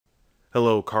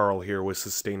Hello, Carl here with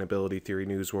Sustainability Theory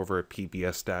News. We're over at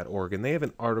pbs.org, and they have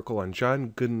an article on John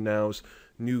Goodenough's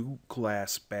new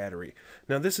glass battery.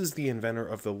 Now, this is the inventor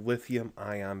of the lithium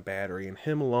ion battery, and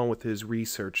him, along with his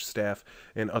research staff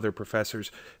and other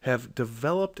professors, have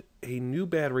developed a new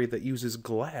battery that uses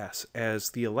glass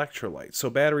as the electrolyte. So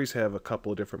batteries have a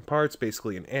couple of different parts,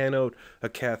 basically an anode, a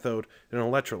cathode, and an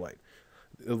electrolyte.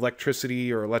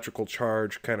 Electricity or electrical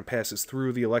charge kind of passes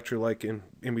through the electrolyte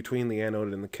in between the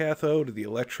anode and the cathode. The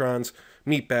electrons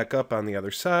meet back up on the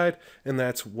other side, and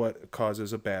that's what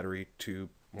causes a battery to,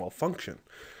 well, function.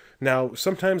 Now,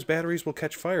 sometimes batteries will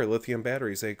catch fire. Lithium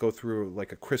batteries, they go through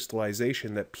like a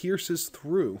crystallization that pierces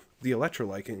through the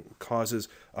electrolyte and causes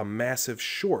a massive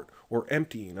short or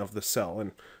emptying of the cell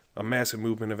and a massive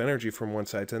movement of energy from one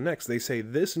side to the next. They say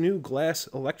this new glass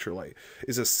electrolyte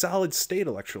is a solid state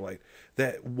electrolyte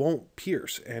that won't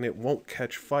pierce and it won't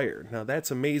catch fire. Now,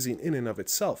 that's amazing in and of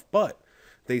itself, but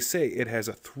they say it has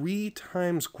a 3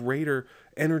 times greater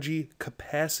energy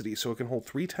capacity, so it can hold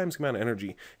 3 times the amount of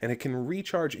energy, and it can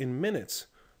recharge in minutes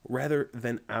rather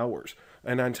than hours.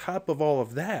 And on top of all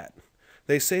of that,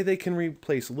 they say they can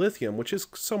replace lithium, which is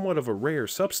somewhat of a rare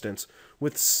substance,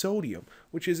 with sodium,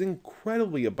 which is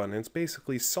incredibly abundant. It's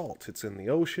basically salt. It's in the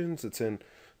oceans, it's in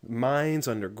mines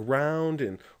underground,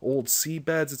 in old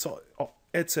seabeds.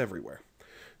 It's everywhere.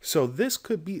 So this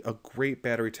could be a great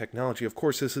battery technology. Of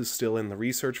course, this is still in the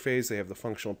research phase. They have the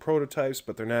functional prototypes,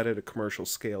 but they're not at a commercial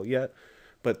scale yet.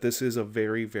 But this is a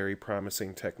very, very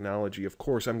promising technology. Of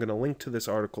course, I'm going to link to this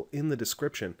article in the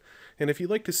description. And if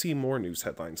you'd like to see more news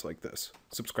headlines like this,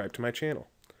 subscribe to my channel.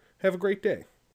 Have a great day.